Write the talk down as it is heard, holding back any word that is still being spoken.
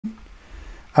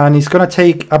and it's going to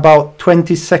take about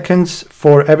 20 seconds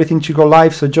for everything to go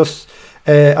live. So just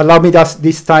allow me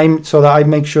this time so that I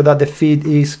make sure that the feed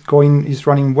is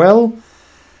running well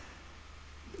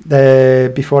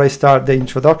before I start the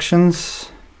introductions.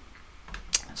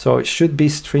 So it should be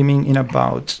streaming in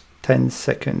about 10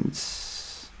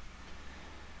 seconds.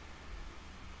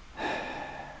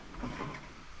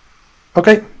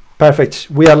 Okay, perfect.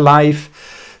 We are live.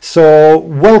 So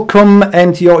welcome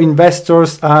MTO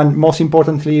investors, and most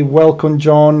importantly, welcome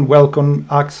John, welcome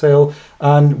Axel,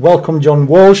 and welcome John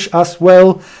Walsh as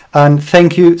well. And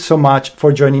thank you so much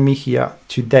for joining me here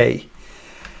today.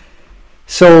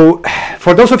 So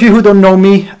for those of you who don't know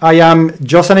me, I am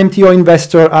just an MTO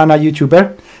investor and a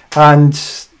YouTuber,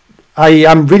 and I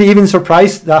am really even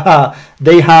surprised that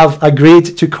they have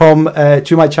agreed to come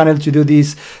to my channel to do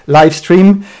this live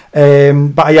stream.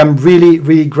 But I am really,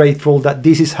 really grateful that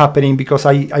this is happening, because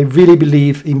I really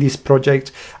believe in this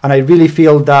project, and I really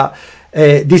feel that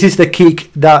this is the kick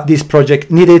that this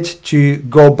project needed to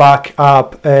go back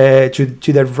up to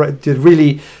the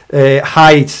really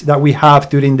heights that we have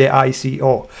during the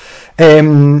ICO.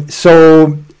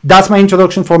 So that's my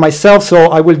introduction for myself. So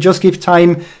I will just give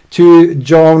time to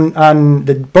John and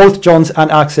both Johns and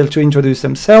Axel to introduce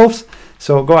themselves.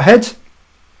 So go ahead.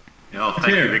 Yeah,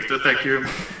 thank you, Victor.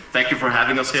 Thank you for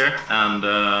having us here. And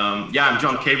yeah, I'm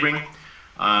John Cavebring.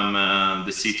 I'm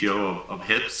the CTO of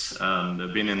HIPS, and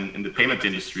I've been in the payment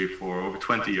industry for over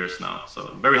 20 years now.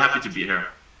 So very happy to be here.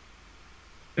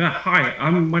 Yeah, hi.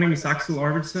 My name is Axel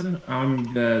Arvidsson.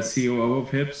 I'm the COO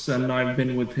of HIPS, and I've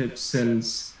been with HIPS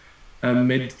since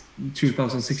mid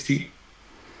 2016.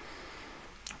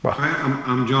 Wow. Hi,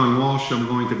 I'm John Walsh. I'm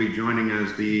going to be joining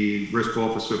as the risk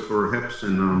officer for HIPS,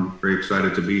 and I'm very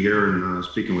excited to be here and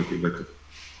speaking with you, Victor.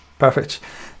 Perfect.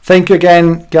 Thank you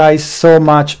again, guys, so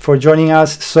much for joining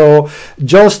us. So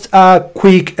just a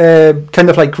quick kind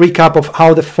of like recap of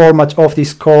how the format of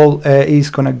this call is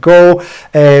going to go.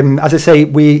 As I say,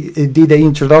 we did the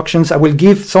introductions. I will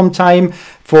give some time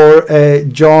for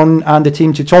John and the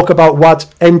team to talk about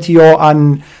what MTO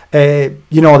and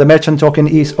the merchant token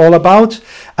is all about,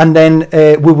 and then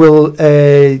we will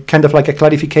kind of like a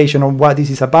clarification on what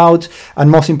this is about, and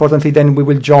most importantly then we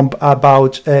will jump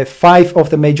about 5 of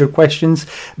the major questions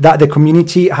that the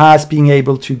community has been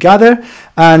able to gather,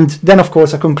 and then of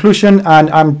course a conclusion, and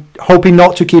I'm hoping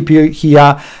not to keep you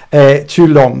here too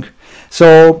long.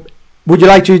 So would you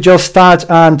like to just start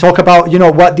and talk about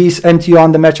what this MTO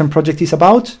and the merchant project is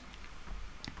about?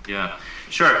 Yeah,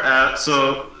 sure.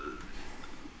 So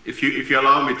if you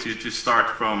allow me to start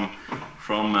from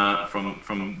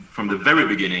the very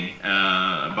beginning,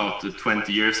 about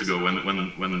 20 years ago,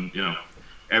 when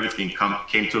everything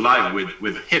came to life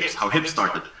with HIPS, how HIPS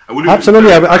started.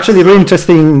 Absolutely, actually really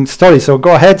interesting story. So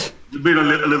go ahead. A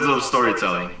little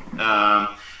storytelling.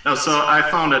 So I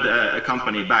founded a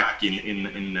company back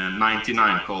in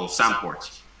 '99 called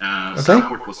Samport. Okay.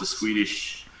 Samport was a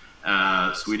Swedish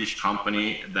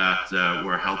company that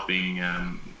were helping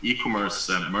e-commerce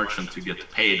merchant to get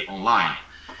paid online.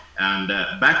 And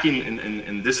back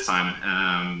in this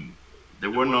time,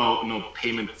 there were no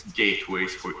payment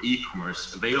gateways for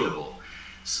e-commerce available.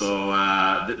 So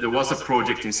there was a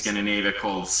project in Scandinavia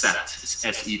called SET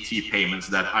payments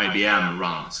that IBM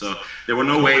run. So there were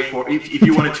no way for, if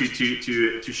you wanted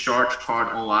to charge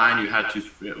card online, you had to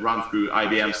run through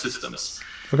IBM systems.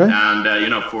 Okay.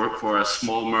 And for a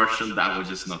small merchant, that was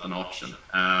just not an option.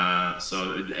 So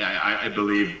I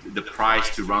believe the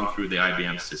price to run through the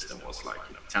IBM system was like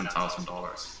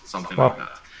 $10,000, something like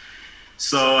that.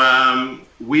 So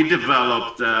we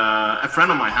developed. A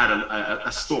friend of mine had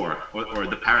a store, or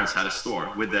the parents had a store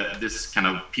with this kind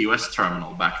of POS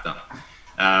terminal back then.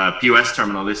 POS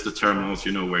terminal is the terminals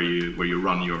where you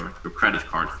run your credit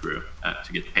card through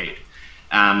to get paid.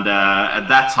 And at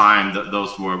that time,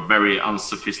 those were very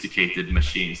unsophisticated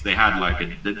machines. They had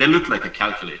they looked like a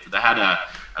calculator. They had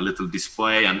a little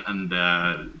display and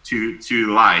two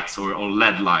lights or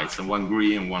LED lights, and one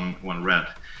green and one red.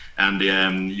 And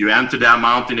you enter the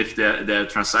amount, and if the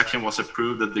transaction was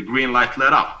approved, that the green light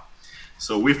lit up.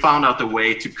 So we found out a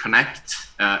way to connect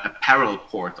a parallel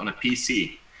port on a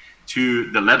PC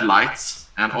to the LED lights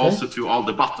and also to all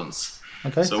the buttons.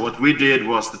 Okay. So what we did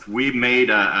was that we made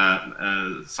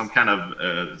some kind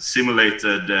of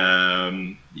simulated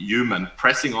human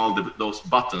pressing all those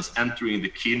buttons, entering the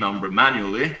key number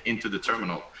manually into the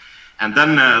terminal, and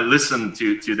then listen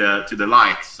to the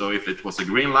light. So if it was a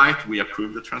green light, we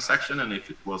approve the transaction, and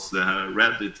if it was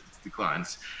red, it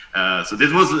declines. So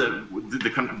this was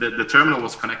the terminal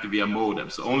was connected via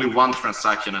modem, so only one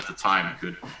transaction at a time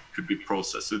could be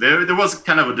processed. So there was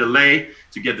kind of a delay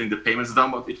to getting the payments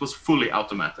done, but it was fully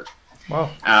automated.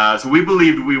 Wow. So we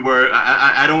believed we were,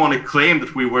 I don't want to claim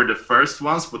that we were the first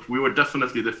ones, but we were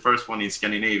definitely the first one in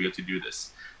Scandinavia to do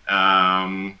this.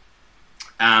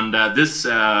 This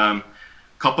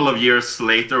couple of years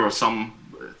later, or I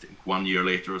think 1 year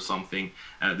later or something,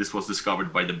 this was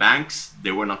discovered by the banks.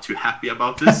 They were not too happy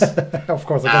about this. Of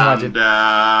course, I can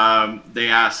imagine. They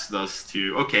asked us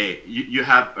to, okay, you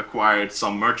have acquired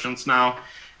some merchants now.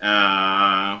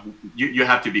 You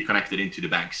have to be connected into the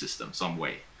bank system some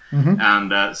way.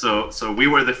 And so we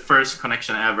were the first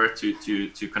connection ever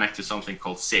to connect to something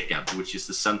called SECAB, which is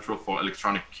the Central for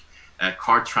Electronic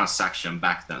Card Transaction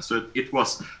back then. So it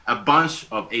was a bunch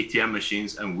of ATM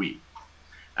machines and we.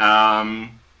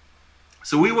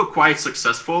 So we were quite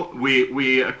successful.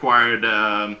 We acquired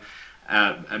a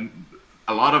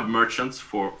lot of merchants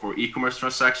for e-commerce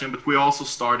transaction, but we also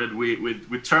started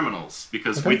with terminals,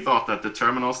 because we thought that the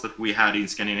terminals that we had in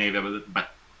Scandinavia,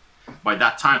 but by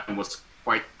that time was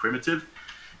quite primitive,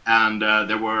 and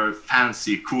there were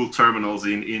fancy, cool terminals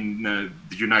in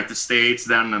the United States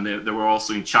then, and there were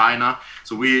also in China.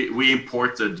 So we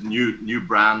imported new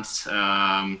brands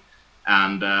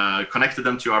and connected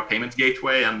them to our payment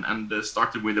gateway, and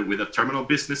started with a terminal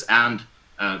business and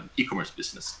e-commerce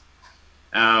business.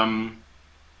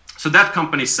 So that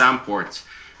company, Samport,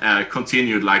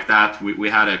 continued like that. We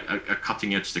had a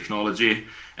cutting-edge technology.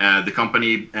 The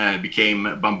company became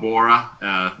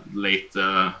Bambora late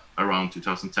around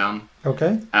 2010.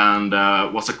 Okay. And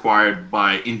was acquired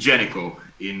by Ingenico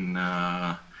in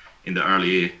the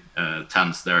early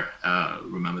 10s there.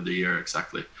 Remember the year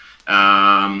exactly.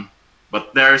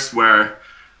 But there's where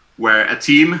a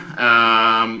team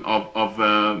of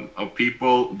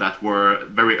people that were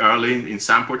very early in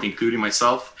Samport, including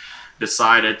myself,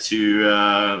 decided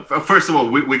to, first of all,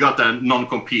 we got a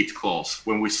non-compete clause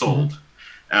when we sold.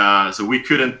 So we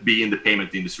couldn't be in the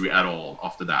payment industry at all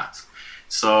after that.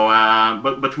 So,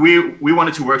 but we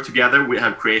wanted to work together. We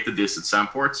have created this at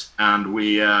Samport, and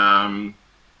we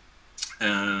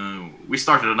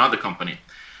started another company,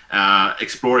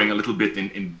 exploring a little bit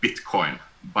in Bitcoin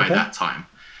by that time.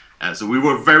 So we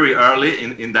were very early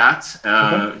in that.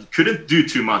 Couldn't do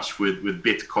too much with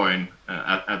Bitcoin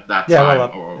at that time.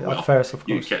 Well, first, of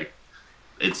course.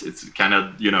 It's kind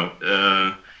of, you know,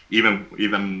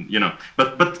 even you know,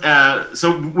 but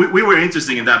so we were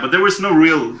interested in that, but there was no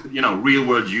real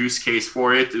world use case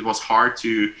for it. It was hard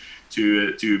to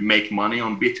make money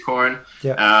on Bitcoin.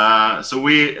 So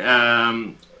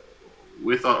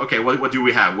we thought, okay, what do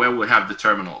we have? Well, we have the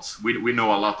terminals. We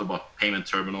know a lot about payment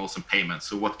terminals and payments.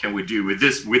 So what can we do with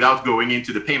this without going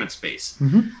into the payment space?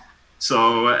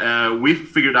 So we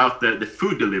figured out the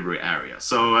food delivery area.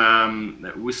 So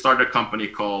we started a company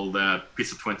called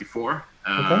Pizza24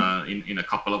 in a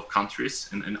couple of countries,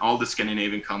 in all the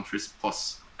Scandinavian countries,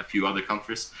 plus a few other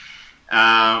countries,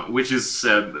 which is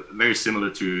very similar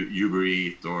to Uber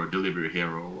Eats or Delivery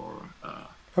Hero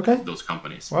or those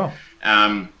companies. Wow.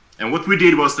 And what we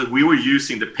did was that we were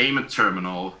using the payment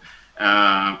terminal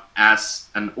as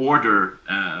an order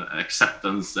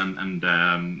acceptance and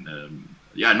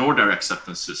an order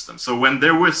acceptance system. So when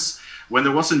there was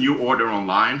a new order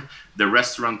online, the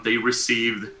restaurant, they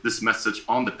received this message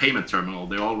on the payment terminal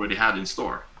they already had in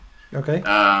store. Okay.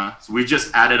 So we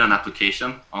just added an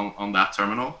application on that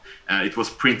terminal. It was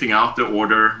printing out the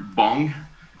order bong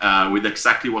with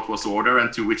exactly what was ordered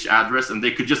and to which address, and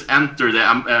they could just enter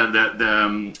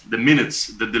the minutes,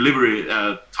 the delivery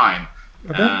time.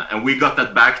 And we got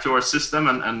that back to our system,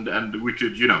 and we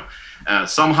could, you know,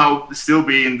 somehow still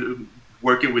be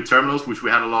working with terminals, which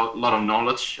we had a lot of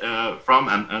knowledge from,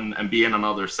 and be in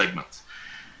another segment.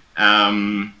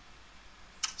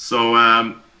 So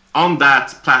on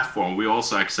that platform, we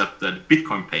also accepted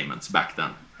Bitcoin payments back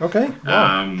then. Okay.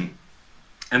 Wow.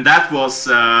 And that was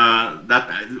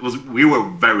we were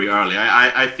very early.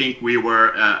 I think we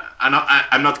were.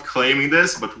 I'm not claiming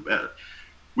this, but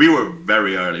we were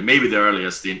very early, maybe the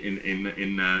earliest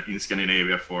in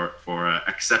Scandinavia for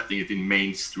accepting it in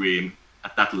mainstream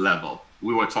at that level.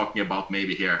 We were talking about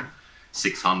maybe here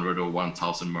 600 or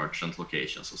 1,000 merchant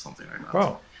locations or something like that.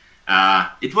 Wow.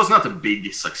 It was not a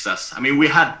big success. I mean, we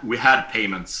had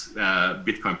payments,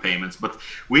 Bitcoin payments, but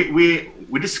we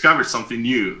discovered something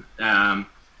new.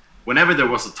 Whenever there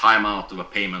was a timeout of a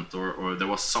payment or there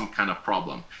was some kind of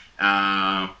problem,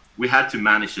 we had to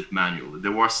manage it manually.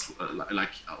 There was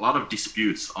like a lot of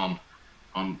disputes on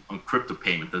crypto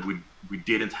payment that we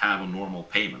didn't have a normal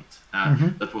payment.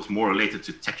 That was more related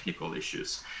to technical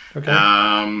issues. Okay.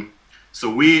 So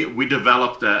we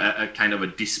developed a kind of a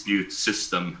dispute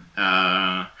system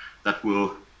that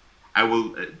I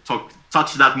will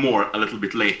touch that more a little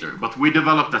bit later. But we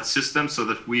developed that system so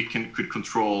that we could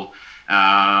control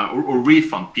or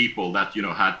refund people that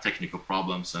had technical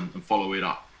problems and follow it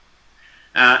up.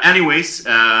 Anyways,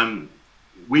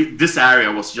 this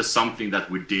area was just something that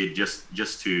we did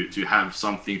just to have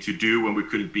something to do when we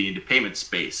couldn't be in the payment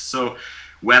space. So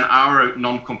when our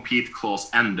non-compete clause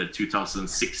ended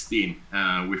 2016,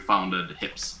 we founded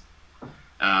HIPS.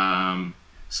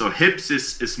 So HIPS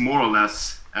is more or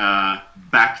less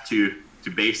back to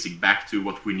basic, back to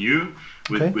what we knew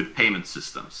with payment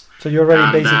systems. So you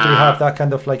already basically have that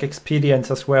kind of like experience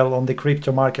as well on the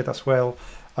crypto market as well,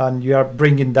 and you are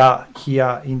bringing that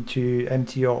here into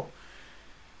MTO.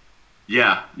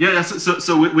 Yeah.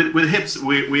 So with HIPS,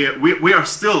 we are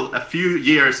still a few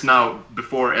years now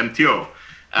before MTO.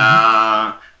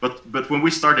 But when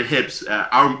we started HIPS,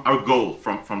 our goal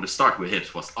from the start with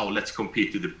HIPS was, let's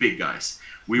compete with the big guys.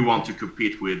 We want to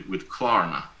compete with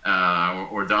Klarna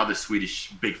or the other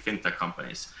Swedish big fintech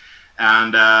companies.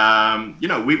 And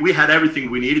we had everything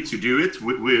we needed to do it.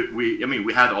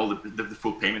 We had all the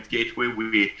full payment gateway.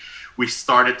 We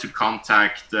started to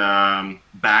contact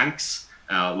banks,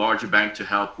 larger bank, to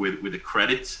help with the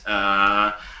credit,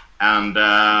 and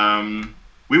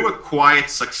we were quite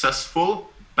successful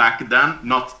back then.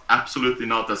 Absolutely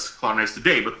not as Klarna is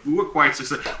today, but we were quite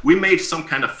successful. We made some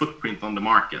kind of footprint on the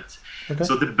market. Okay.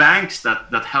 So the banks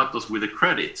that helped us with the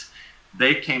credit,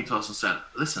 they came to us and said,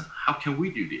 listen, how can we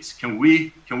do this? Can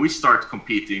we start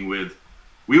competing with,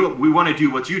 we want to do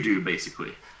what you do,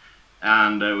 basically.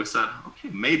 And we said, okay,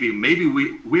 maybe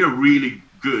we are really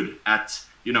good at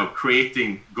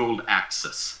creating gold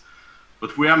access,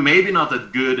 but we are maybe not as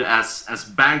good as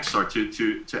banks are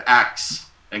to axe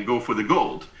and go for the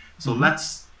gold. So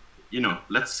let's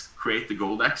create the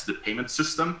gold X, the payment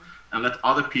system, and let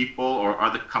other people or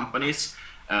other companies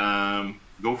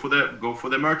go for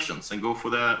the merchants and go for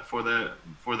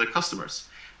the customers.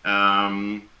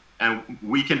 And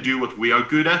we can do what we are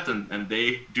good at, and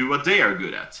they do what they are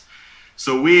good at.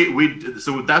 So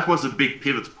so that was a big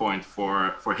pivot point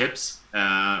for HIPS.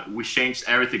 We changed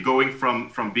everything, going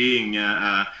from being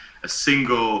a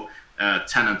single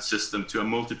tenant system to a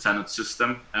multi-tenant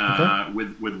system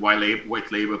with white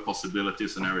label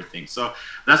possibilities and everything. So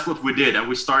that's what we did, and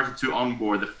we started to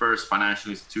onboard the first financial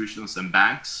institutions and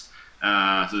banks.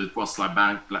 So it was like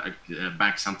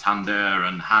Bank Santander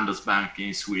and Handelsbanken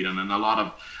in Sweden and a lot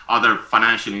of other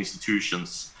financial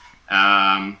institutions.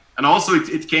 And also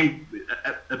it came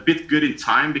a bit good in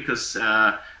time, because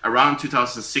around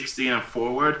 2016 and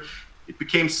forward, it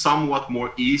became somewhat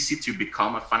more easy to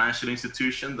become a financial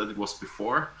institution than it was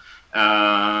before.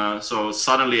 So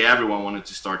suddenly everyone wanted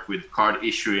to start with card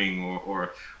issuing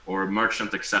or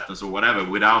merchant acceptance or whatever,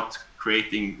 without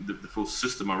creating the full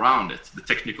system around it, the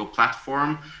technical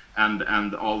platform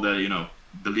and all the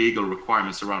the legal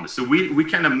requirements around it. So we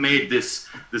kind of made this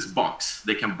box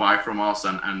they can buy from us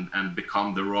and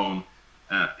become their own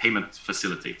payment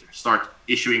facilitator, start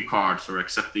issuing cards or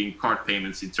accepting card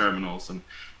payments in terminals and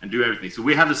do everything. So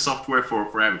we had the software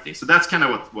for everything. So that's kind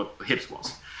of what HIPS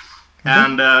was.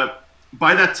 And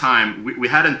by that time, we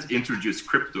hadn't introduced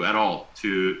crypto at all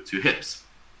to HIPS.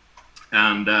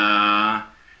 And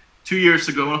 2 years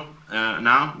ago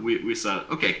now, we said,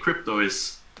 okay, crypto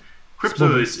is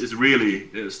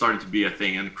really starting to be a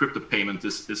thing, and crypto payment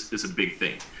is a big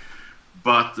thing.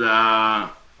 But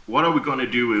what are we going to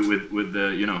do with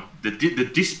the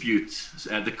dispute,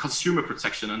 the consumer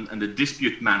protection and the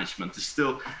dispute management is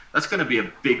that's going to be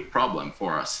a big problem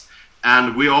for us.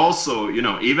 And we also,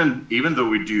 even though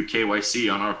we do KYC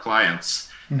on our clients,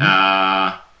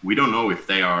 we don't know if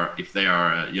they are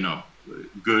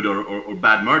good or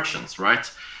bad merchants, right?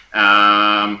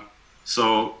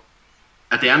 So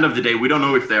at the end of the day, we don't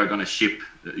know if they are going to ship,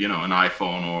 an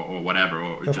iPhone or whatever,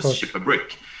 or just ship a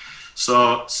brick.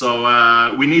 So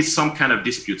we need some kind of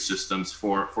dispute systems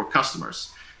for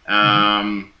customers.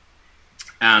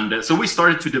 And so we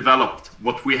started to develop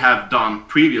what we have done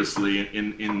previously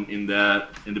in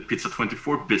the Pizza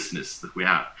 24 business that we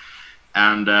have,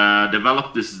 and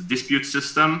developed this dispute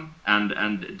system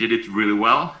and did it really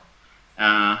well.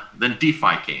 Then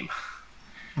DeFi came.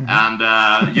 And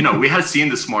we had seen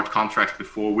the smart contracts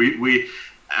before. We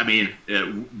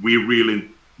really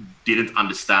didn't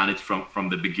understand it from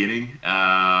the beginning.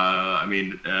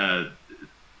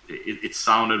 It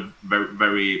sounded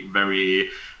very, very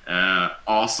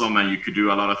awesome, and you could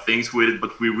do a lot of things with it.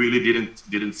 But we really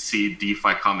didn't see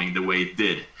DeFi coming the way it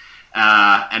did,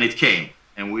 and it came.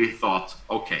 And we thought,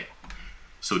 okay,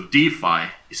 so DeFi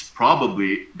is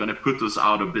probably going to put us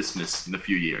out of business in a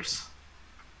few years.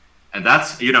 And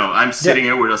that's, I'm sitting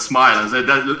here with a smile and say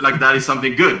that is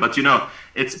something good, but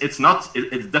it's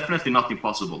definitely not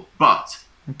impossible. But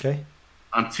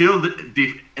until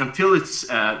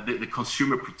the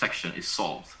consumer protection is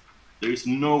solved, there is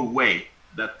no way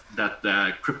that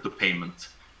crypto payment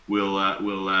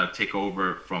will take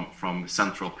over from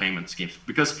central payment schemes.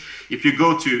 Because if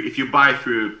you buy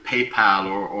through PayPal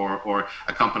or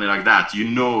a company like that, you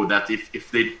know that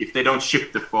if they don't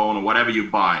ship the phone or whatever you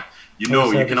buy, you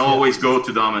know you can always go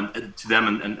to them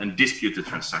and dispute the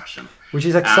transaction. Which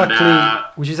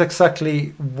is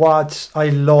exactly what I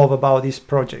love about this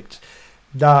project,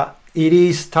 that it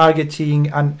is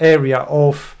targeting an area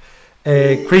of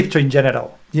crypto in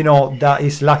general, that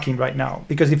is lacking right now.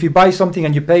 Because if you buy something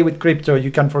and you pay with crypto,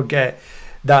 you can forget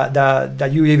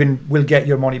that you even will get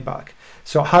your money back.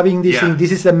 So having this thing,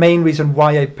 this is the main reason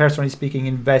why I, personally speaking,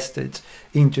 invested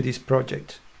into this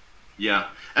project. Yeah.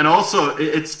 And also,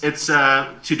 it's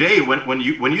today when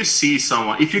you see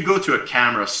someone, if you go to a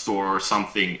camera store or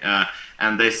something,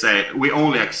 and they say we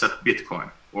only accept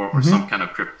Bitcoin or some kind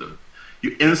of crypto,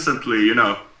 you instantly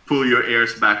pull your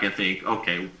ears back and think,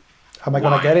 okay, am I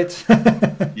gonna get it?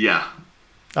 Yeah,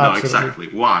 no, exactly.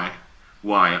 Why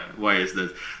is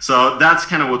this? So that's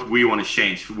kind of what we want to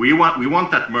change. We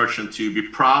want that merchant to be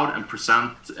proud and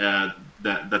present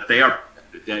that they are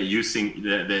using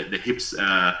the HIPS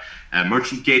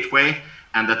merchant gateway,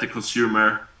 and that the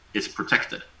consumer is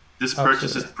protected. This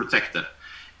purchase is protected.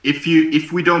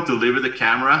 If we don't deliver the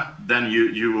camera, then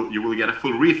you will get a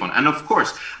full refund. And of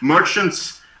course,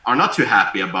 merchants are not too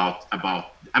happy about.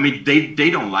 I mean, they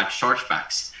don't like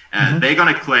chargebacks. They're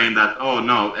gonna claim that, oh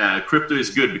no, crypto is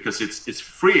good because it's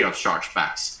free of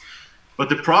chargebacks. But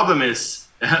the problem is,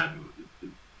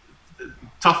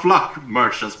 tough luck,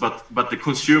 merchants. But the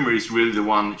consumer is really the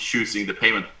one choosing the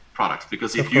payment products,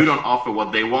 because if you don't offer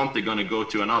what they want, they're gonna go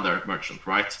to another merchant,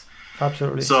 right?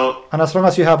 Absolutely. So, and as long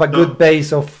as you have a good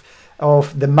base of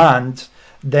demand,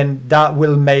 then that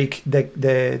will make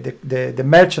the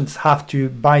merchants have to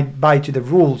buy to the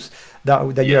rules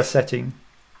that you are setting.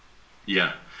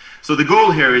 Yeah. So the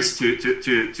goal here is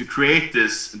to create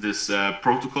this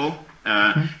protocol,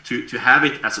 to have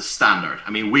it as a standard.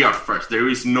 I mean, we are first. There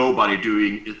is nobody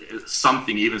doing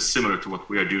something even similar to what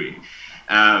we are doing.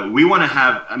 We want to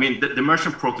have. I mean, the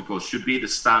merchant protocol should be the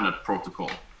standard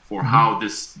protocol for how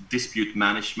this dispute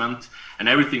management and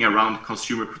everything around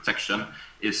consumer protection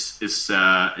is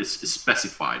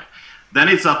specified. Then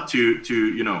it's up to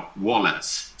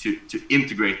wallets to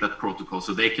integrate that protocol,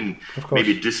 so they can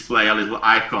maybe display a little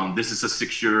icon. This is a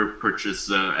secure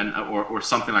purchase, or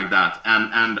something like that,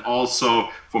 and also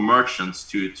for merchants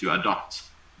to adopt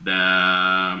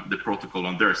the protocol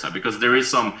on their side, because there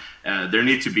is there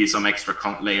need to be some extra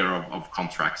layer of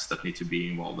contracts that need to be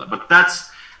involved. But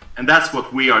that's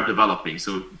what we are developing.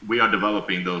 So we are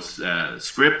developing those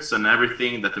scripts and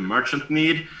everything that the merchant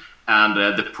need,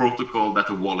 and the protocol that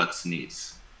the wallets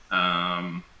needs.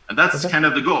 And that's kind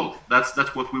of the goal.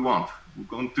 That's what we want. We're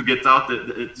going to get out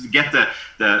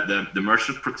the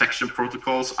merchant protection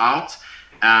protocols out,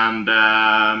 and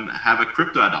have a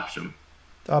crypto adoption.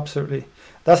 Absolutely.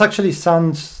 That actually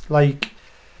sounds like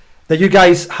that you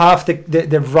guys have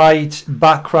the right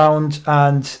background,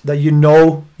 and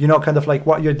that kind of like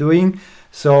what you're doing.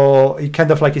 So it kind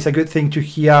of like is a good thing to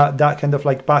hear that kind of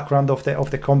like background of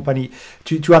the company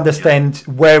to understand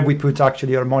where we put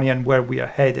actually our money and where we are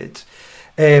headed.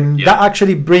 That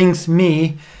actually brings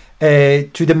me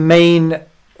to the main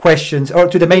questions, or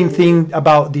to the main thing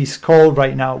about this call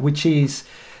right now, which is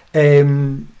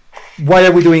why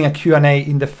are we doing a Q&A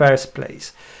in the first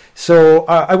place? So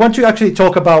I want to actually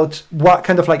talk about what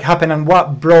kind of like happened and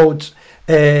what brought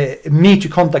me to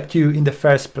contact you in the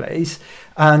first place.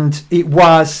 And it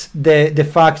was the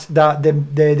fact that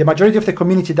the majority of the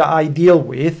community that I deal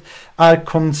with are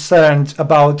concerned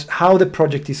about how the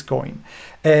project is going.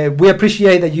 We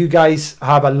appreciate that you guys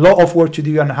have a lot of work to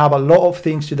do and have a lot of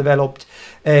things to develop,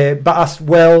 but as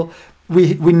well,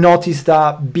 we noticed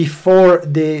that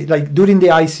during the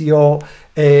ICO,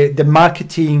 the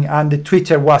marketing and the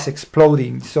Twitter was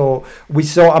exploding. So we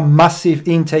saw a massive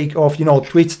intake of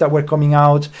tweets that were coming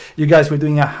out. You guys were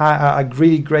doing a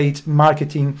really great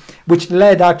marketing, which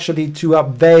led actually to a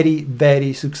very,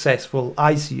 very successful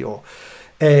ICO.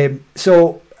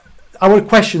 So our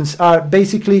questions are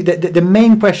basically the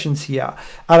main questions here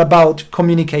are about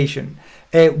communication.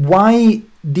 Why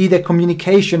did the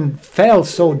communication fail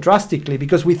so drastically?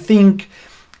 Because we think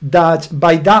that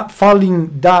by that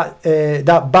falling that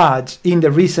bad in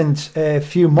the recent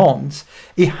few months,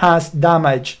 it has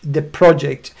damaged the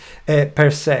project per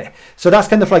se. So that's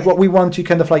kind of like what we want to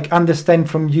kind of like understand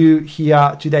from you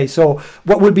here today. So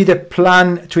what will be the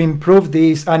plan to improve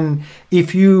this? And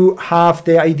if you have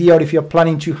the idea, or if you're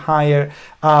planning to hire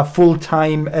a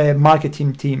full-time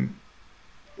marketing team?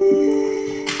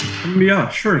 Yeah,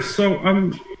 sure. So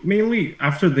mainly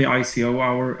after the ICO,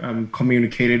 our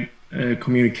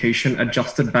communication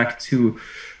adjusted back to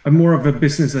a more of a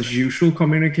business as usual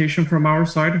communication from our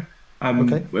side.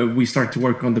 We start to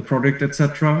work on the product,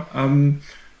 etc.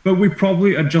 But we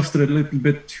probably adjusted a little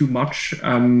bit too much.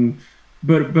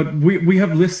 But we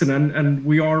have listened and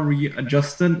we are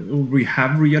readjusted. We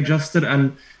have readjusted,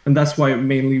 and that's why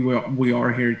mainly we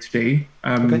are here today.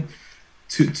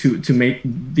 To make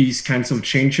these kinds of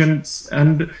changes,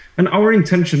 and our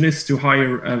intention is to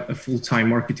hire a full-time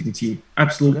marketing team,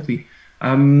 absolutely.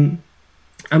 And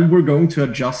we're going to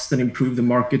adjust and improve the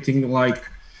marketing like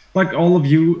all of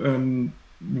you.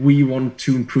 We want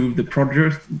to improve the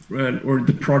project.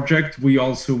 We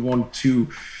also want to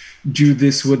do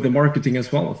this with the marketing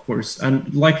as well, of course.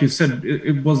 And like you said,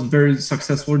 it was very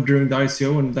successful during the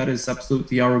ICO, and that is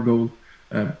absolutely our goal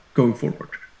going forward.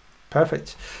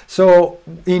 Perfect. So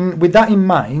with that in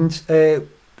mind,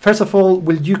 first of all,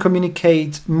 will you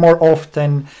communicate more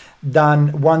often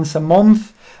than once a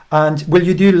month? And will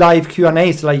you do live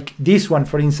Q&As like this one,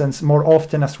 for instance, more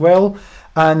often as well?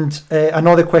 And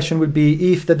another question would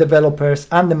be if the developers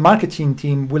and the marketing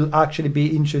team will actually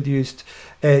be introduced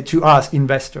to us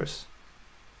investors.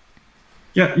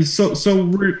 Yeah, so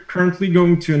we're currently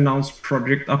going to announce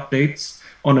project updates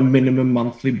on a minimum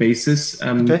monthly basis,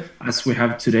 as we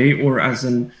have today, or as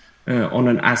on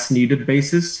an as-needed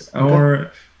basis.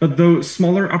 But those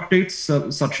smaller updates,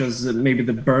 such as maybe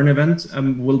the burn event,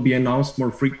 will be announced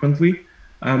more frequently.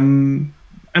 And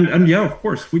yeah, of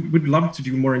course, we'd love to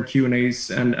do more in Q&As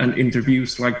and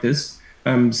interviews like this,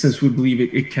 since we believe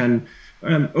it can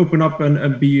open up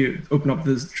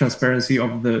the transparency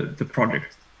of the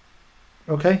project.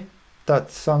 Okay.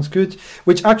 That sounds good.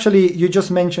 Which actually, you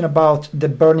just mentioned about the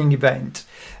burning event.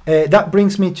 That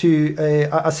brings me to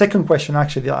a second question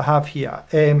actually that I have here.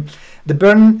 The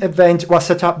burn event was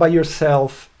set up by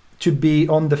yourself to be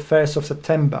on the 1st of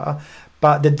September,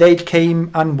 but the date came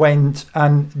and went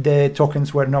and the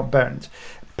tokens were not burned.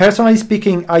 Personally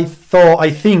speaking, I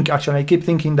keep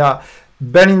thinking that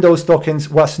burning those tokens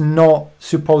was not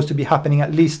supposed to be happening,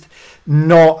 at least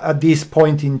not at this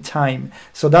point in time.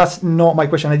 So that's not my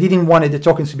question. I didn't want the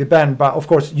tokens to be banned, but of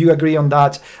course you agree on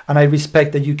that, and I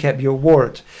respect that you kept your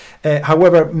word.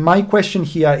 However, my question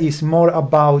here is more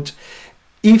about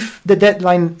if the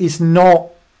deadline is not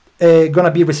going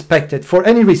to be respected for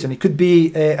any reason. It could be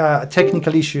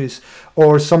technical issues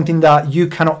or something that you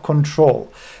cannot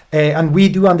control. And we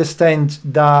do understand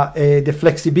that the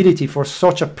flexibility for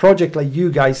such a project like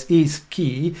you guys is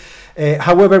key.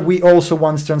 However, we also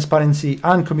want transparency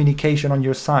and communication on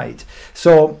your side.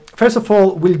 So first of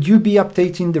all, will you be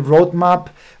updating the roadmap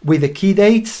with the key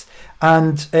dates?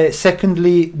 And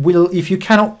secondly, if you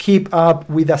cannot keep up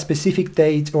with a specific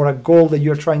date or a goal that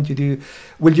you're trying to do,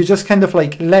 will you just kind of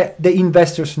like let the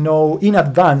investors know in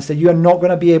advance that you are not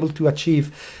going to be able to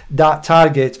achieve that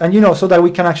target, and so that we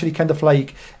can actually kind of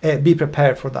like be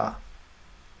prepared for that?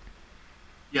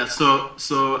 Yeah,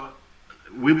 so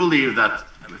we believe that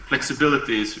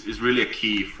flexibility is really a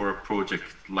key for a project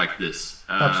like this.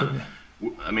 Absolutely.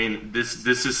 I mean, this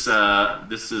is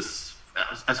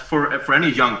as for any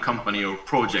young company or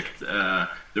project, the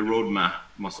roadmap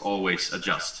must always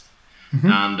adjust.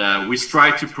 And we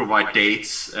strive to provide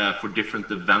dates for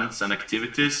different events and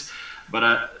activities,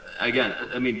 but again,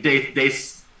 I mean,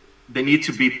 they need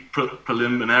to be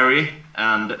preliminary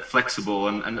and flexible,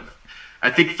 and I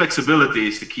think flexibility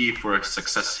is the key for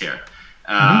success here.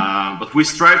 But we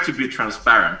strive to be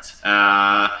transparent,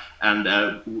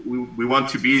 and we want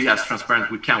to be as transparent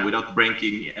as we can without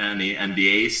breaking any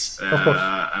NDAs.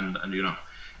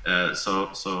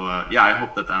 Yeah, I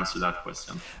hope that answered that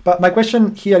question. But my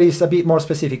question here is a bit more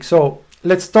specific. So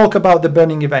let's talk about the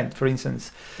burning event, for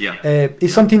instance. Yeah,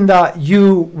 it's something that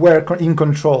you were in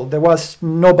control. There was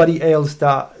nobody else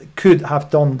that could have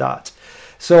done that.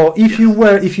 So if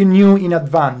you knew in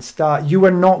advance that you were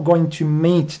not going to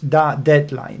meet that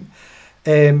deadline,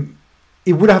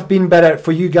 it would have been better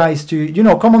for you guys to,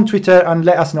 come on Twitter and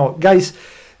let us know, guys.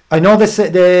 I know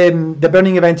the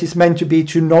burning event is meant to be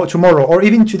tomorrow or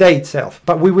even today itself,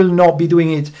 but we will not be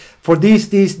doing it for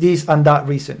this, and that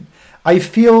reason. I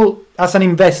feel as an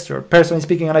investor, personally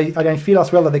speaking, and I feel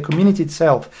as well that the community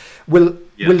itself will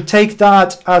take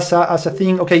that as a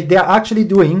thing. Okay, they are actually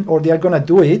doing, or they are gonna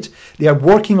do it. They are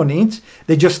working on it.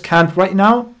 They just can't right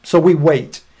now, so we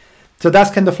wait. So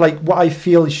that's kind of like what I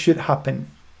feel should happen.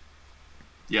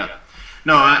 Yeah,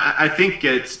 no, I think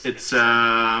it's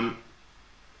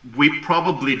we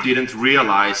probably didn't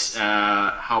realize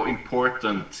how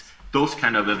important those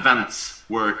kind of events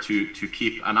were to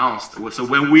keep announced. So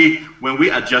when we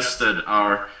adjusted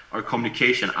our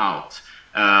communication out,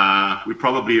 We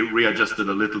probably readjusted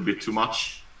a little bit too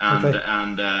much,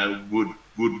 and would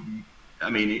I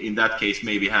mean, in that case,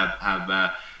 maybe have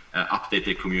update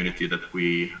the community that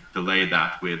we delayed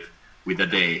that with a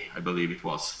day, I believe it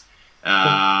was.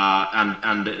 But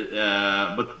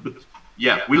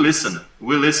yeah, we listen,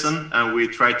 and we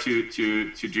try to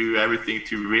do everything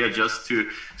to readjust to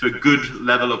a good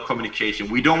level of communication.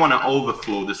 We don't want to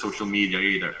overflow the social media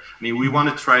either. I mean, we want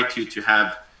to try to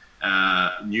have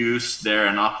news there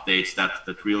and updates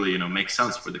that really make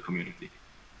sense for the community.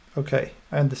 Okay,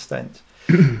 I understand.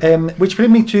 Which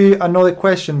brings me to another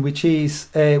question, which is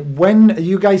when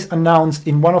you guys announced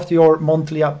in one of your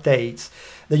monthly updates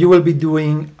that you will be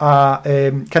doing a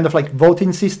kind of like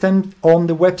voting system on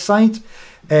the website,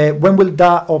 when will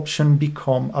that option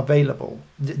become available?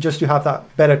 Just to have that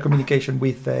better communication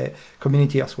with the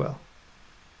community as well.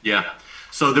 Yeah.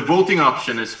 So the voting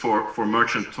option is for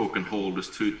merchant token holders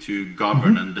to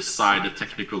govern and decide the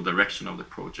technical direction of the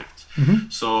project.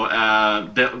 So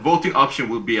the voting option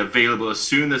will be available as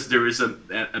soon as there is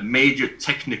a major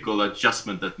technical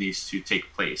adjustment that needs to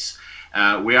take place.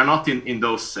 We are not in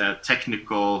those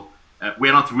technical, we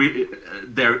are not really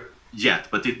there yet,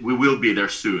 but we will be there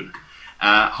soon.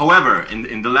 However,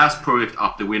 in the last project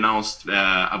update, we announced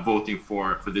a voting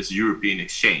for this European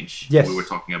exchange we were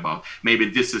talking about. Maybe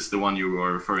this is the one you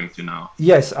were referring to now.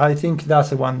 Yes, I think that's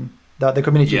the one that the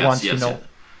community wants to know.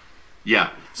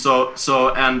 Yeah. So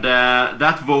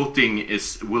that voting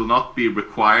will not be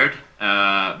required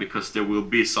because there will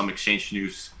be some exchange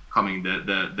news coming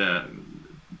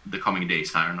the coming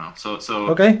days here now. So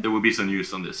there will be some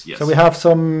news on this. Yes. So we have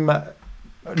some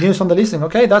news on the listing.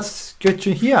 Okay, that's good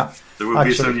to hear. There will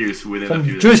be some news within a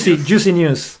few days. Juicy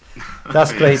news.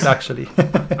 That's great, actually.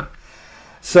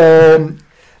 So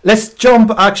let's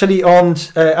jump actually on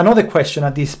another question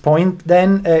at this point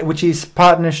then, which is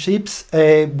partnerships.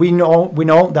 We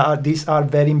know that these are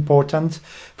very important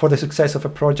for the success of a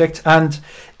project, and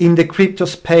in the crypto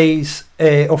space,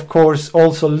 of course,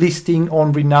 also listing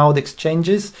on renowned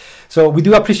exchanges. So we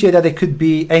do appreciate that there could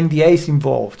be NDAs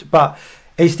involved, but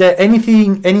is there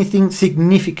anything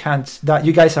significant that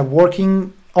you guys are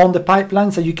working on the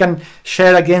pipeline, so you can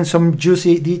share again some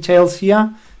juicy details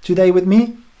here today with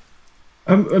me?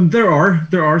 There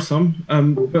are some,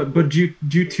 but due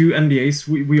to NDAs,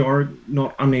 we are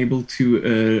unable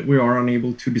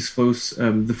to disclose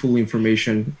the full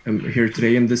information here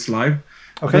today in this live.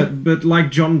 Okay. But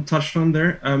like John touched on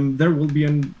there will be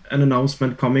an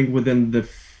announcement coming within the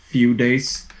few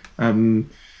days.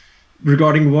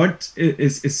 Regarding what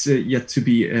is yet to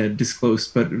be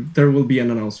disclosed, but there will be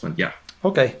an announcement. Yeah.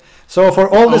 Okay. So for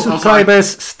all the subscribers,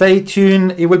 stay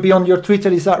tuned. It will be on your Twitter.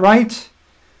 Is that right?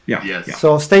 Yeah. Yes. Yeah.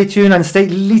 So stay tuned and stay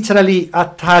literally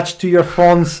attached to your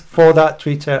phones for that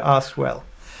Twitter as well.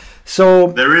 So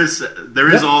there is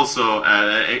also,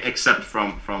 except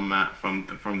from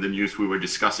the news we were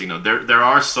discussing, there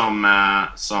are some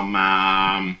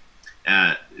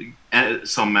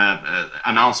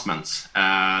announcements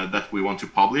that we want to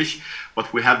publish,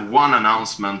 but we have one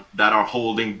announcement that are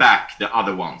holding back the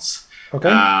other ones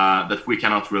that we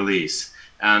cannot release,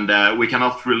 and we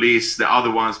cannot release the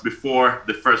other ones before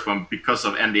the first one because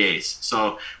of NDAs.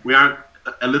 So we are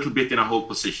a little bit in a hold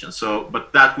position. So,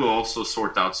 but that will also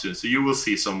sort out soon. So you will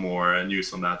see some more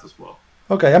news on that as well.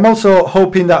 Okay, I'm also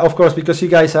hoping that, of course, because you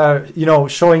guys are,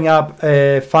 showing up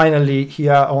finally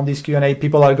here on this Q&A,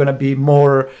 people are going to be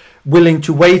more willing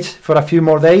to wait for a few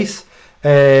more days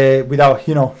without,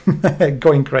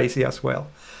 going crazy as well.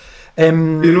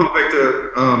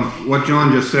 Victor, what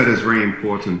John just said is very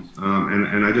important,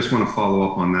 and I just want to follow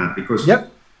up on that because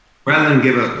rather than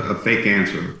give a fake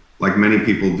answer like many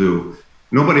people do,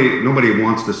 nobody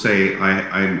wants to say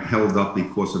I'm held up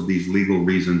because of these legal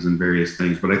reasons and various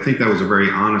things. But I think that was a very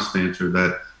honest answer,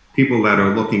 that people that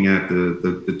are looking at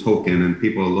the token and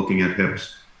people are looking at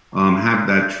HIPS have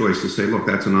that choice to say, look,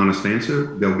 that's an honest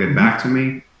answer. They'll get back to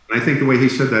me. And I think the way he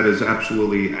said that is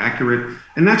absolutely accurate.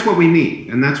 And that's what we need.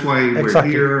 And that's why we're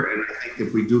here. And I think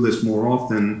if we do this more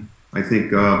often, I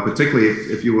think particularly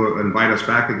if you invite us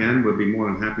back again, we'll be more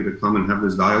than happy to come and have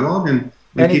this dialogue and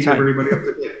keep everybody up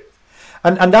to date.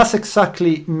 And that's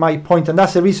exactly my point, and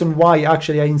that's the reason why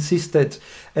actually I insisted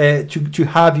to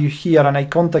have you here, and I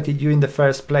contacted you in the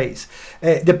first place.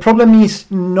 The problem is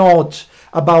not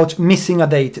about missing a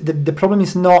date. The problem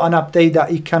is not an update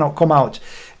that it cannot come out.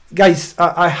 Guys,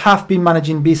 I have been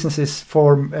managing businesses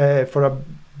for a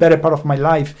better part of my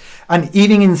life, and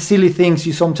even in silly things,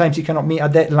 you cannot meet a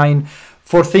deadline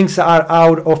for things that are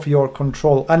out of your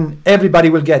control, and everybody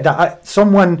will get that.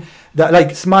 Someone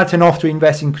that smart enough to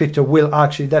invest in crypto will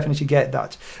actually definitely get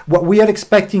that. What we are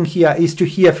expecting here is to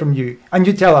hear from you, and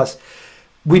you tell us,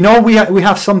 we know we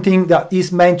have something that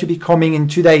is meant to be coming in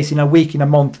 2 days, in a week, in a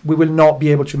month. We will not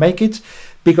be able to make it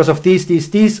because of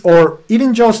this, or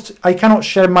even just I cannot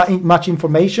share much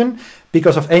information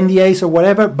because of NDAs or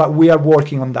whatever, but we are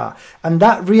working on that. And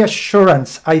that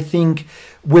reassurance, I think,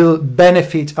 will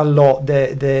benefit a lot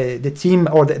the team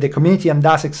or the community, and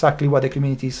that's exactly what the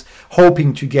community is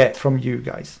hoping to get from you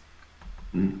guys.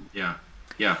 Yeah.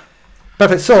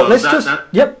 Perfect. So let's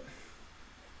yep.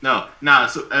 No.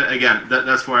 So again,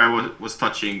 that's where I was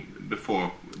touching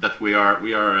before. That we are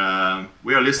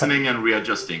listening and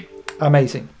readjusting.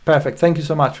 Amazing. Perfect. Thank you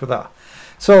so much for that.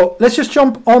 So let's just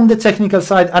jump on the technical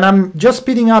side, and I'm just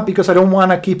speeding up because I don't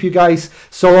want to keep you guys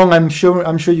so long. I'm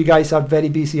sure you guys are very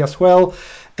busy as well.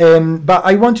 But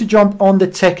I want to jump on the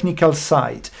technical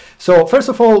side. So first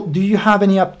of all, do you have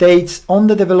any updates on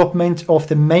the development of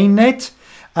the mainnet?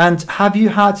 And have you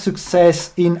had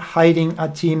success in hiring a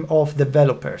team of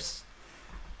developers?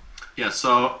 Yeah,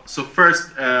 so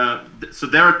first, so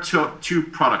there are two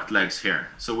product legs here.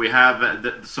 So we have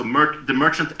the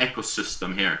merchant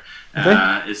ecosystem here.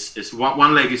 Is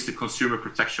one leg is the consumer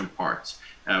protection part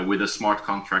with the smart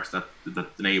contracts that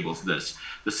enables this.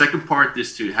 The second part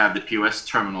is to have the POS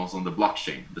terminals on the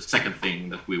blockchain. The second thing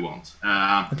that we want.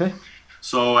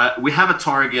 So we have a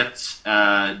target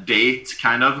date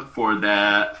kind of for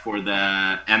the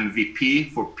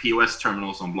MVP for POS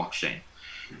terminals on blockchain.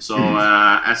 So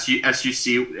as you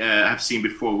have seen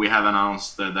before, we have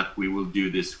announced that we will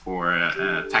do this for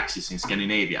taxis in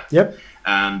Scandinavia. Yep.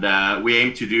 And we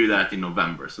aim to do that in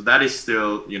November. So that is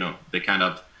still, the kind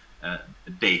of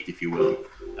date, if you will.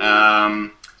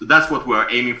 So that's what we're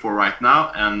aiming for right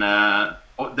now, and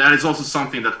that is also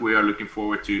something that we are looking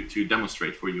forward to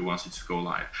demonstrate for you once it's go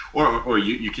live. Or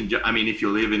you can, if you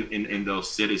live in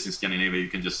those cities in Scandinavia, you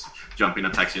can just jump in a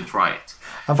taxi and try it.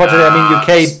 Unfortunately, I'm in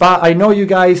UK, but I know you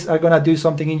guys are going to do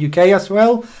something in UK as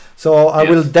well. So I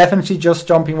will definitely just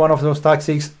jump in one of those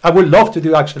taxis. I would love to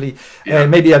do actually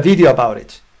maybe a video about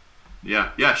it.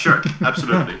 Yeah, sure,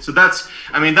 absolutely. So that's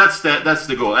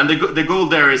the goal, and the goal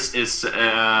there is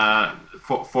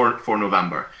for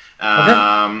November.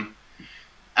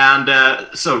 And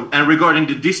regarding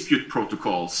the dispute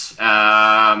protocols,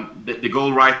 the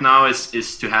goal right now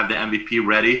is to have the MVP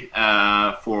ready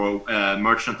for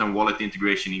merchant and wallet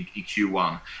integration in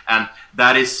Q1, and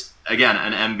that is again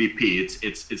an MVP.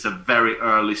 It's a very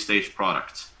early stage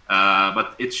product,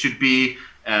 but it should be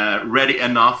ready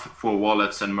enough for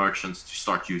wallets and merchants to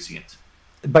start using it.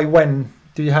 By when?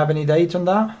 Do you have any date on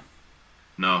that?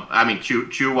 No,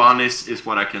 Q1 is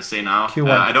what I can say now. Q1.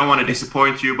 I don't want to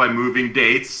disappoint you by moving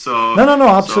dates. So no,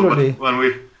 absolutely.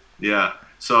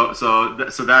 So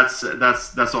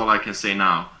that's all I can say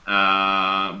now.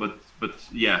 But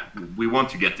yeah, we want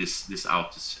to get this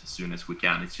out as soon as we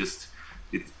can. It's just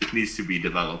it needs to be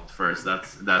developed first.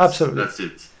 That's absolutely. That's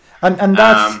it. And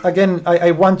that's again,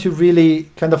 I want to really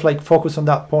kind of like focus on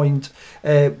that point.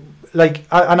 I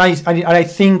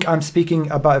think I'm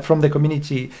speaking about from the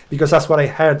community because that's what I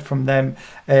heard from them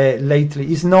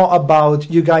lately. It's not about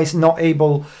you guys not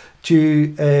able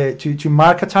to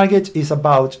mark a target, is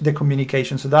about the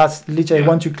communication. So that's literally I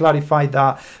want to clarify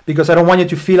that because I don't want you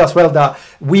to feel as well that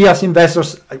we as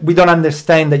investors, we don't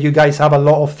understand that you guys have a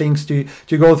lot of things to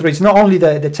go through. It's not only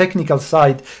the technical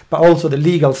side but also the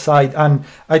legal side, and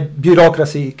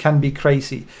bureaucracy can be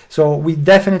crazy. So we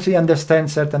definitely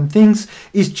understand certain things.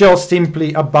 It's just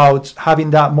simply about having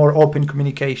that more open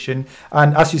communication,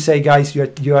 and as you say guys,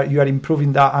 you are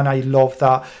improving that, and I love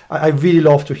that. I really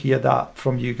love to hear that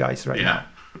from you guys right now.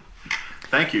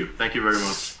 Thank you very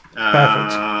much.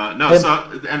 Perfect.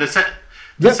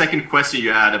 The second question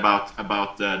you had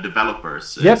about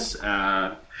developers is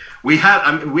we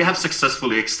have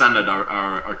successfully extended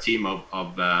our team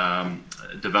of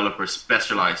developers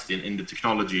specialized in the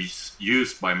technologies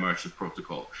used by Merchant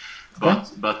Protocol,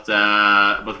 but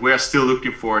we are still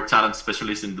looking for talent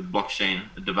specialists in the blockchain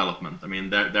development. I mean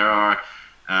there are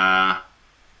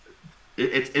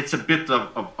it's a bit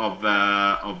of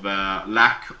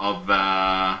lack of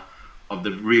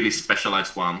the really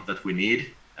specialized one that we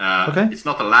need. It's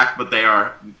not a lack, but they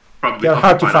are probably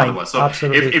hard to find. So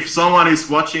absolutely. if someone is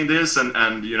watching this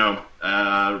and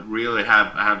really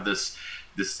have this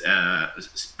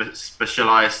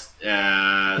specialized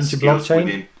skills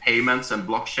within payments and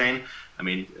blockchain,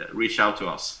 reach out to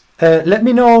us. Let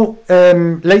me know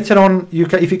later on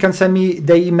if you can send me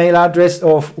the email address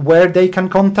of where they can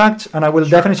contact, and I will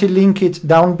definitely link it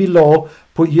down below.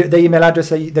 Put the email address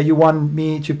that you want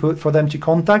me to put for them to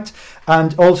contact,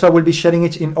 and also I will be sharing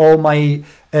it in all my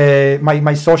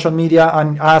my social media,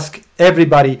 and ask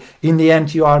everybody in the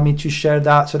MTU army to share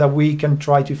that so that we can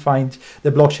try to find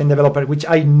the blockchain developer, which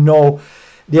I know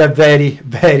they are very,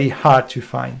 very hard to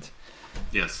find.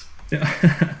 Yes. Yeah.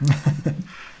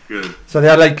 Good. So they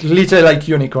are like literally like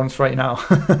unicorns right now.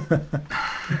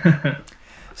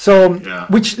 So, Yeah.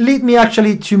 which lead me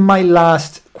actually to my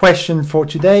last question for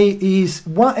today is,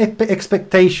 what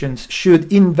expectations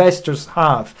should investors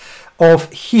have of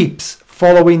HIPS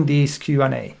following this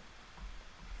Q&A?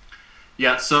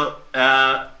 Yeah, so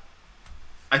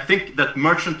I think that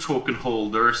merchant token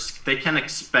holders, they can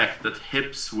expect that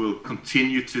HIPS will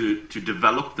continue to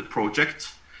develop the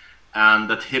project, and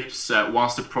that HIPS,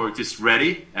 once the project is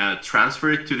ready, transfer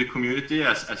it to the community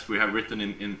as we have written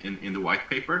in the white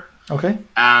paper. Okay.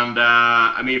 And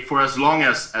I mean, for as long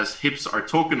as HIPS are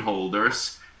token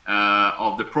holders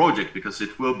of the project, because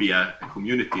it will be a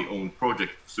community-owned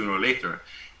project sooner or later,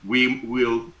 we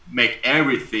will make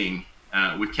everything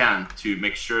we can to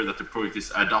make sure that the project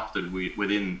is adopted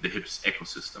within the HIPS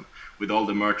ecosystem, with all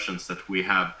the merchants that we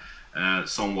have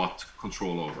somewhat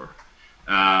control over.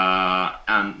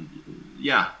 And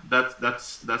yeah,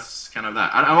 that's kind of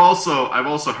that. And I've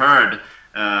also heard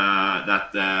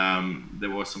that there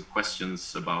were some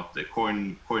questions about the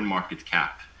coin market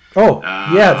cap. Oh,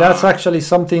 yeah, that's actually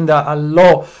something that a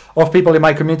lot of people in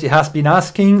my community has been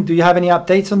asking. Do you have any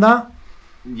updates on that?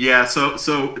 Yeah,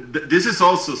 so this is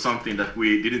also something that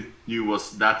we didn't knew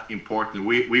was that important.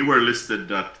 We were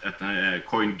listed at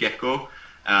CoinGecko,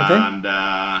 and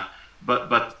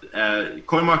but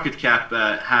CoinMarketCap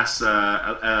has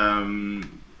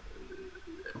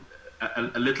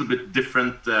a little bit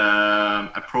different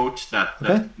approach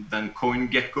than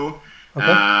CoinGecko.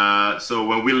 Okay. So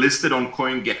when we listed on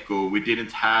CoinGecko, we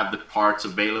didn't have the parts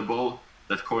available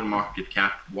that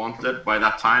CoinMarketCap wanted by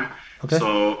that time. Okay.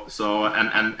 So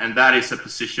and that is a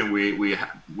position we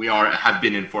have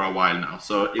been in for a while now.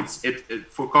 So it's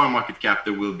for CoinMarketCap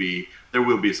there will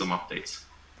be some updates.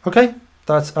 Okay,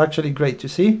 that's actually great to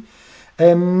see.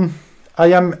 I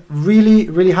am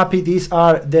really happy. These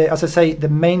are as I say, the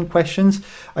main questions.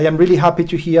 I am really happy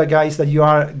to hear, guys, that you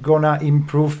are gonna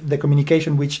improve the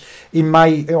communication, which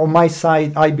on my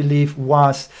side I believe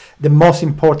was the most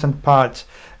important part.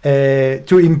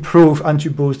 To improve and to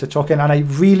boost the token, and I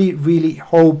really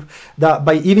hope that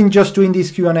by even just doing this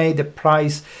Q&A, the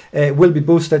price will be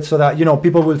boosted, so that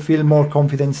people will feel more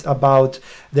confidence about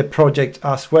the project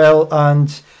as well.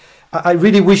 And I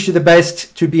really wish you the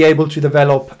best to be able to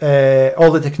develop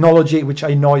all the technology, which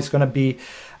I know is going to be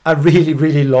a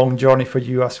really long journey for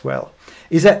you as well.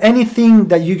 Is there anything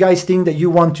that you guys think that you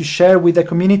want to share with the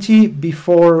community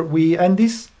before we end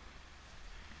this?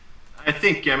 I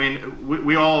think, I mean,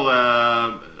 we all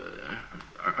are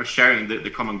sharing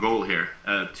the common goal here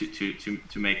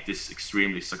to make this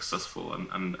extremely successful,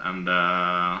 and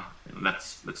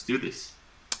let's do this.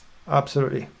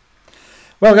 Absolutely.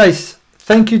 Well, guys,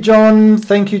 thank you, John.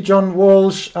 Thank you, John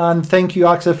Walsh, and thank you,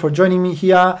 Axel, for joining me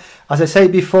here. As I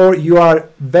said before, you are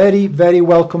very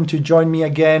welcome to join me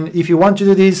again. If you want to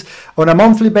do this on a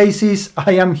monthly basis,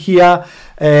 I am here.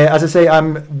 As I say,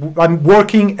 I'm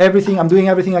working everything. I'm doing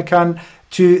everything I can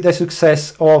to the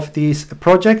success of this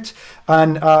project,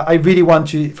 and I really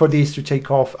want for this to take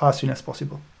off as soon as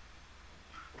possible.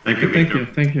 Thank you.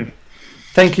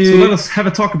 Thank you. So let us have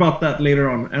a talk about that later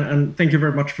on, and thank you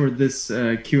very much for this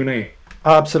Q&A.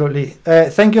 Absolutely.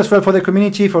 Thank you as well for the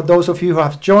community, for those of you who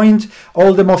have joined.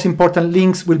 All the most important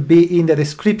links will be in the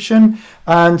description,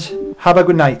 and have a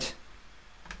good night.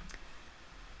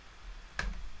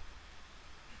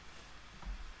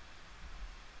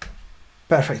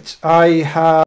 Perfect. I have